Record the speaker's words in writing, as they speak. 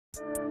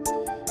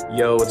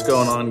Yo, what's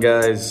going on,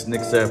 guys?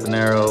 Nick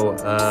Saponaro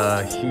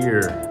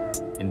here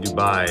in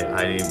Dubai.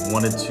 I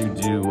wanted to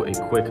do a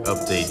quick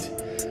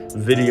update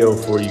video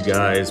for you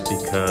guys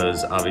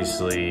because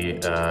obviously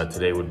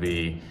today would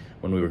be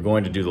when we were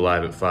going to do the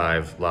live at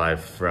 5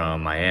 live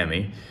from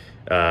Miami.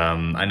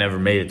 I never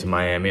made it to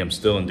Miami. I'm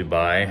still in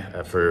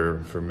Dubai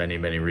for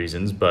many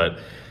reasons, but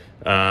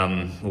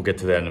we'll get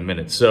to that in a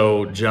minute.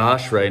 So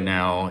Josh right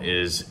now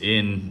is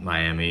in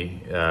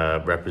Miami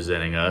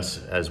representing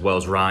us, as well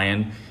as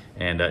Ryan.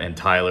 And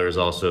Tyler is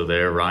also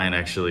there. Ryan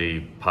actually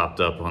popped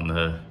up on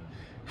the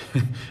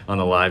on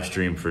the live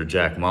stream for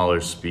Jack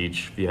Mahler's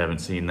speech. If you haven't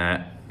seen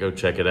that, go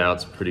check it out.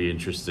 It's pretty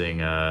interesting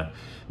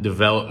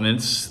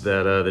developments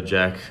that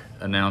Jack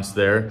announced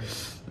there.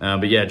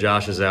 But yeah,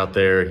 Josh is out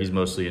there. He's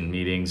mostly in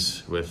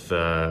meetings with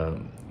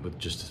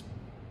just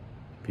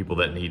people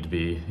that he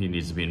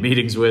needs to be in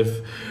meetings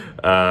with.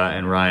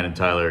 And Ryan and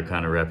Tyler are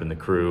kind of repping the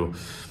crew.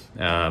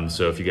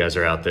 So if you guys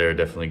are out there,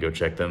 definitely go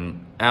check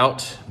them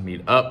out.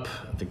 Meet up.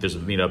 I think there's a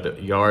meetup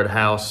at Yard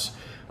House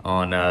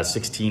on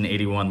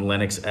 1681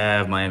 Lenox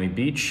Ave, Miami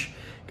Beach.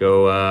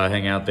 Go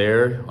hang out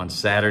there on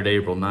Saturday,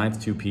 April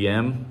 9th, 2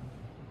 p.m.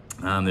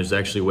 There's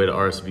actually a way to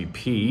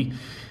RSVP.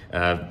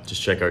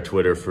 Just check our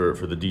Twitter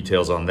for the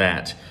details on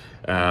that.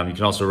 You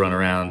can also run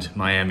around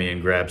Miami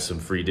and grab some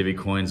free Divi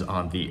coins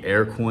on the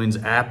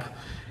Aircoins app.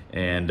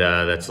 And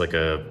that's like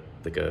a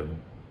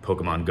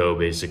Pokemon Go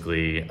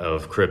basically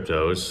of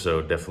cryptos,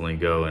 so definitely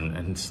go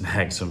and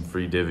snag some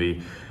free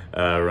Divi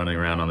running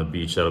around on the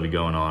beach. That'll be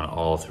going on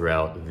all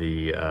throughout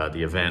the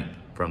event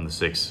from the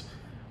 6th,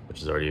 which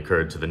has already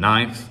occurred, to the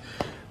 9th.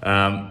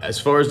 As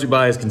far as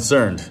Dubai is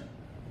concerned,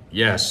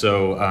 yeah,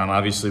 so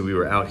obviously we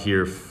were out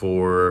here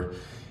for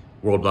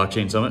World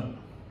Blockchain Summit.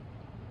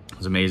 It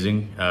was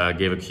amazing.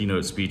 Gave a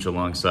keynote speech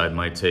alongside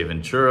Maite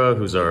Ventura,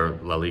 who's our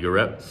La Liga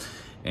rep.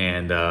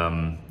 And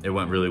it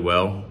went really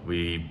well.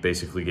 We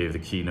basically gave the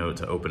keynote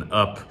to open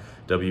up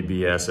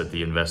WBS at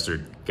the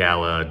investor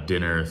gala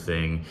dinner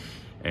thing.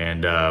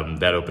 And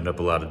that opened up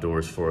a lot of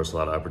doors for us. A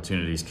lot of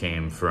opportunities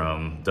came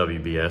from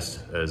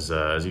WBS.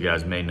 As you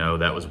guys may know,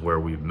 that was where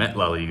we met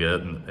La Liga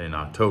in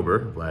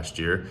October of last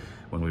year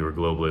when we were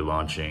globally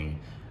launching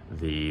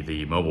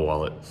the mobile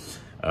wallet.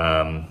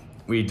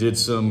 We did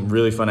some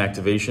really fun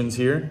activations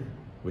here,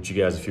 which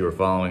you guys, if you were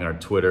following our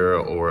Twitter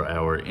or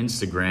our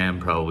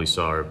Instagram, probably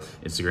saw our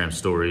Instagram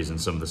stories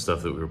and some of the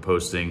stuff that we were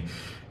posting.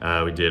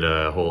 We did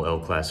a whole El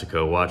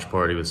Clasico watch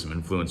party with some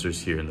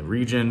influencers here in the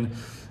region.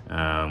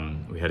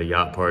 We had a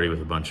yacht party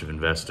with a bunch of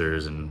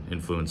investors and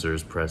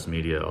influencers, press,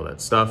 media, all that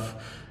stuff.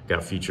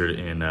 Got featured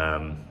in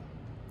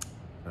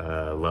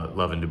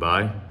Love in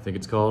Dubai, I think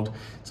it's called.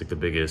 It's like the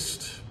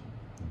biggest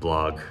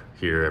blog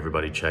here.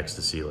 Everybody checks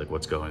to see like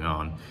what's going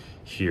on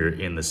here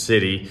in the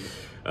city.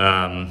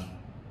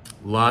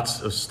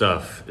 Lots of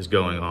stuff is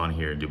going on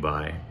here in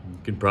Dubai. You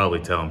can probably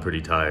tell I'm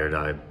pretty tired.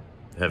 I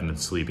haven't been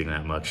sleeping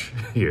that much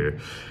here.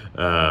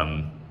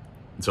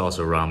 It's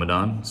also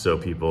Ramadan, so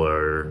people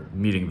are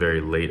meeting very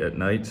late at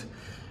night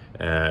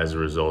as a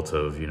result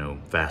of,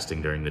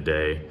 fasting during the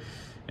day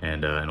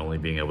and only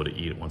being able to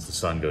eat once the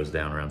sun goes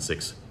down around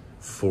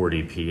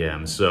 6:40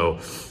 p.m. So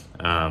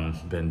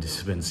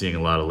been seeing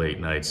a lot of late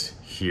nights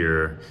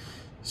here,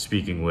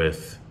 speaking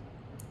with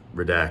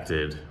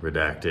redacted,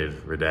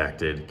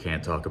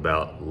 can't talk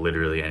about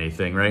literally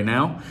anything right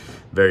now.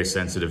 Very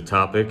sensitive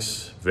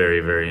topics,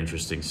 very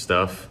interesting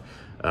stuff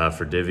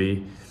for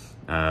Divi.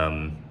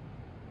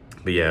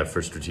 But yeah,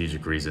 for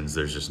strategic reasons,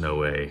 there's just no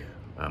way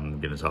I'm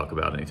gonna talk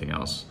about anything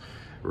else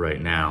right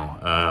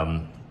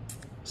now.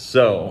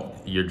 So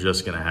you're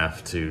just gonna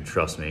have to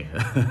trust me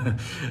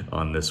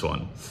on this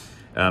one.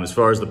 As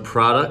far as the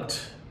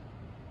product,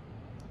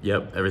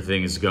 yep,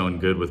 everything is going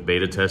good with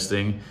beta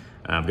testing.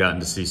 I've gotten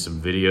to see some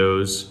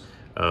videos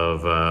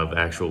of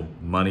actual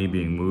money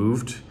being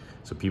moved.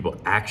 So people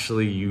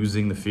actually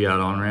using the fiat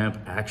on-ramp,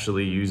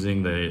 actually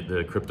using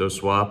the crypto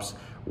swaps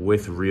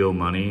with real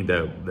money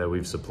that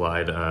we've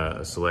supplied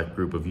a select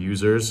group of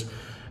users.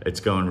 It's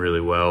going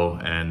really well,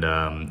 and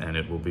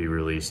it will be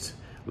released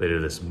later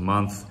this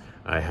month.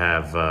 I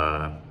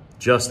have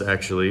just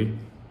actually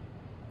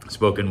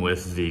spoken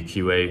with the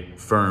QA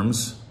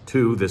firms,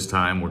 two this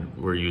time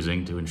we're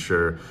using to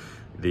ensure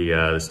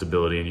the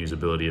stability and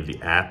usability of the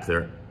app.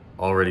 They're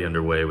already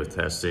underway with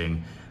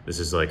testing. This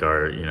is like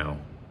our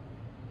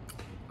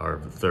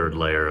third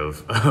layer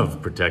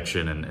of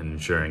protection and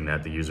ensuring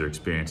that the user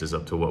experience is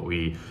up to what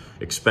we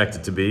expect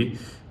it to be.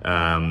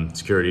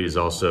 Security is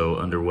also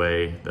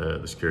underway.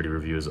 The security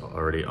review is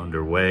already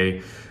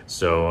underway.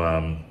 So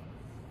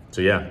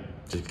yeah,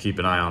 just keep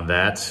an eye on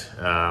that.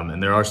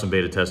 And there are some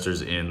beta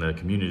testers in the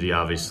community,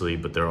 obviously,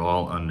 but they're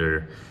all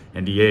under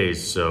NDAs,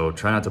 so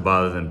try not to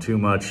bother them too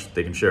much.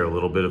 They can share a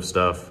little bit of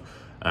stuff,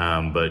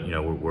 but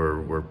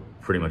we're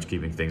pretty much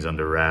keeping things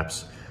under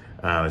wraps.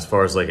 As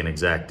far as like an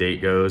exact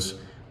date goes,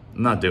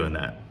 I'm not doing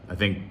that. I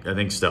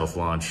think stealth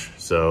launch.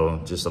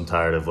 So just I'm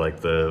tired of like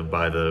the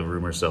buy the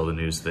rumor, sell the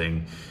news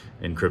thing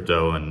in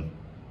crypto, and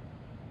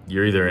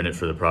you're either in it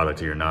for the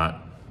product or you're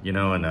not,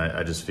 and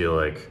I just feel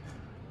like,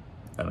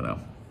 I don't know.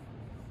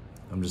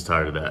 I'm just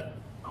tired of that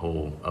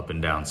whole up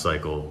and down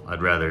cycle.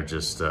 I'd rather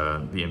just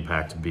the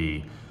impact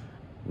be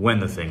when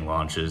the thing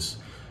launches.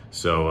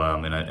 So,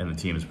 and the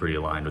team is pretty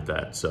aligned with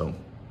that. So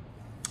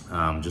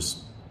just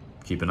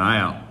keep an eye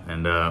out.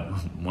 And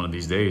one of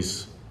these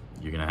days,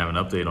 you're gonna have an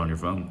update on your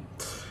phone.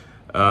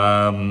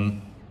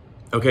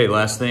 Okay,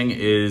 last thing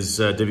is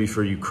Divi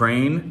for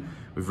Ukraine.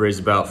 We've raised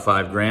about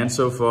 $5 grand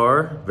so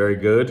far, very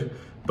good,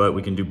 but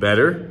we can do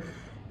better.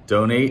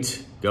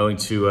 Donate, going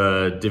to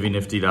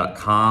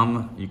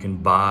divinifty.com. You can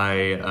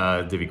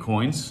buy Divi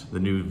coins, the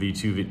new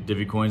V2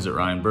 Divi coins that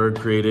Ryan Berg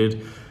created.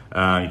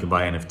 You can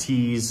buy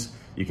NFTs,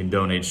 you can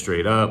donate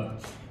straight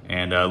up.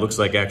 And it looks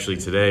like actually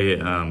today,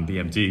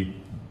 BMT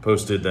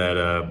posted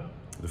that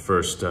the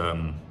first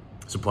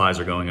supplies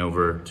are going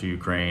over to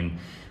Ukraine.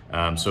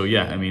 So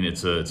yeah, I mean,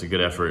 it's a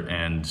good effort,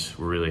 and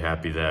we're really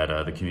happy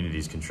that the community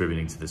is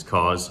contributing to this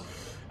cause.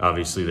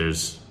 Obviously,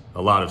 there's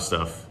a lot of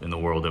stuff in the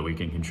world that we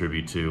can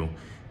contribute to.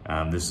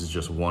 This is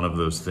just one of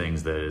those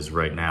things that is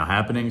right now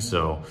happening.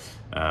 So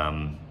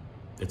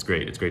it's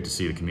great. It's great to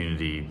see the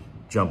community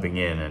jumping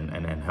in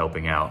and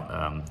helping out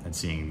and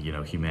seeing, you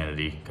know,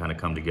 humanity kind of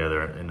come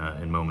together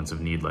in moments of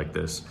need like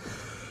this.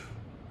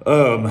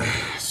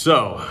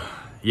 So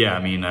yeah,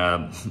 I mean,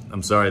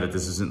 I'm sorry that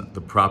this isn't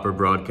the proper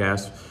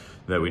broadcast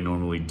that we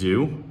normally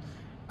do.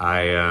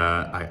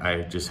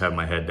 I just have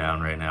my head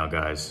down right now,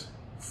 guys,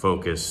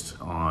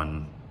 focused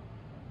on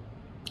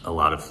a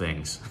lot of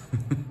things.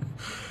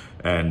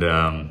 And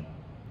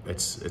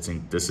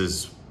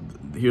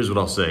here's what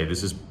I'll say.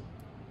 This is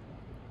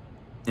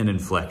an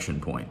inflection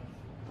point.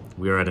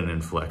 We are at an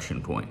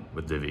inflection point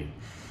with Divi.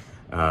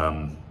 You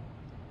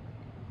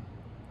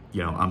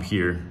know, I'm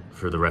here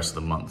for the rest of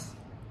the month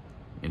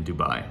in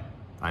Dubai.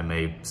 I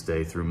may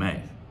stay through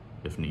May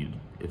if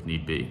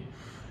need be.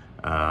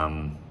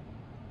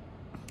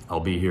 I'll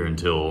be here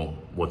until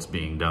what's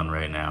being done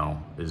right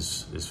now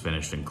is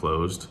finished and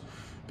closed,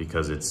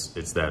 because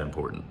it's that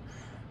important.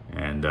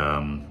 And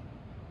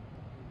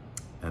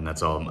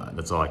that's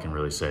all I can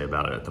really say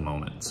about it at the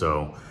moment.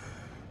 So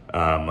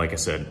like I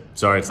said,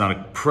 sorry it's not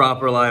a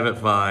proper live at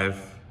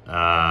 5,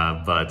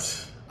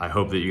 but I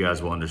hope that you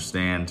guys will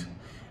understand,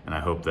 and I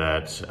hope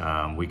that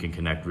we can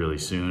connect really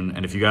soon.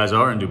 And if you guys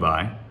are in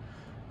Dubai,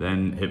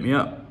 then hit me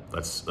up.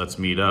 Let's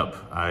meet up.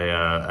 I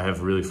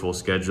have a really full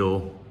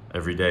schedule.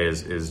 Every day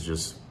is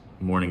just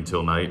morning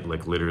till night,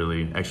 like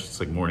literally, actually it's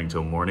like morning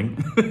till morning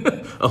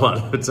a lot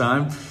of the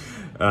time,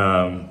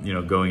 you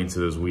know, going into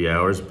those wee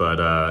hours.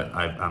 But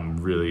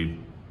I'm really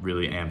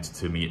amped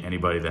to meet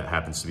anybody that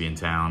happens to be in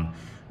town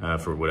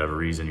for whatever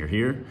reason you're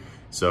here.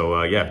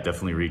 So yeah,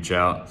 definitely reach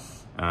out.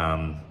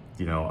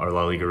 You know, our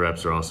La Liga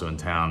reps are also in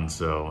town,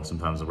 so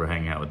sometimes we're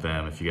hanging out with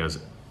them. If you guys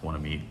want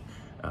to meet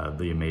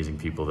the amazing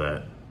people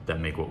that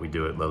make what we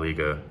do at La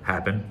Liga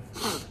happen.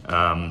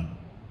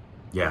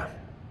 Yeah,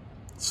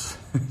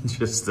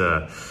 just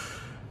don't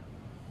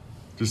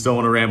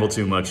want to ramble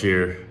too much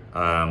here.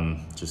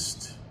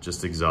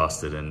 Just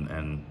exhausted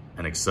and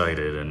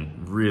excited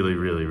and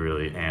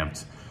really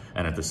amped,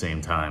 and at the same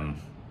time,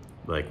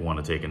 like,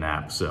 want to take a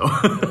nap. So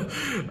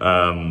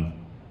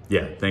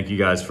yeah, thank you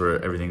guys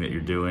for everything that you're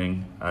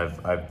doing.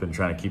 I've been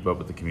trying to keep up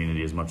with the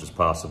community as much as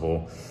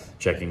possible,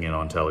 checking in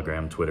on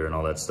Telegram, Twitter, and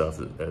all that stuff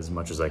as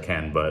much as I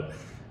can. But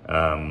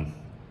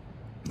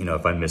you know,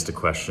 if I missed a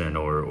question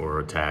or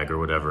a tag or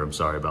whatever, I'm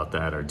sorry about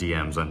that. Or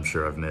DMs, I'm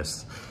sure I've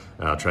missed.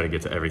 I'll try to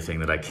get to everything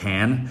that I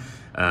can.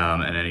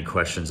 And any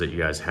questions that you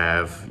guys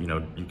have, you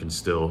know, you can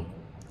still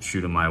shoot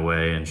them my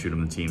way and shoot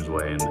them the team's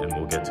way, and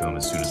we'll get to them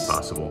as soon as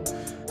possible.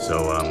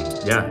 So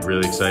yeah,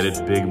 really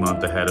excited. Big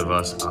month ahead of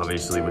us,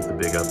 obviously, with the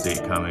big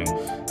update coming,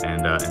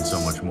 and so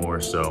much more.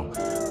 So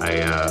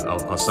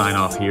I'll sign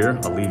off here.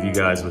 I'll leave you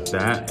guys with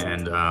that,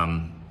 and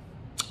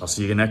I'll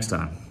see you next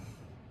time.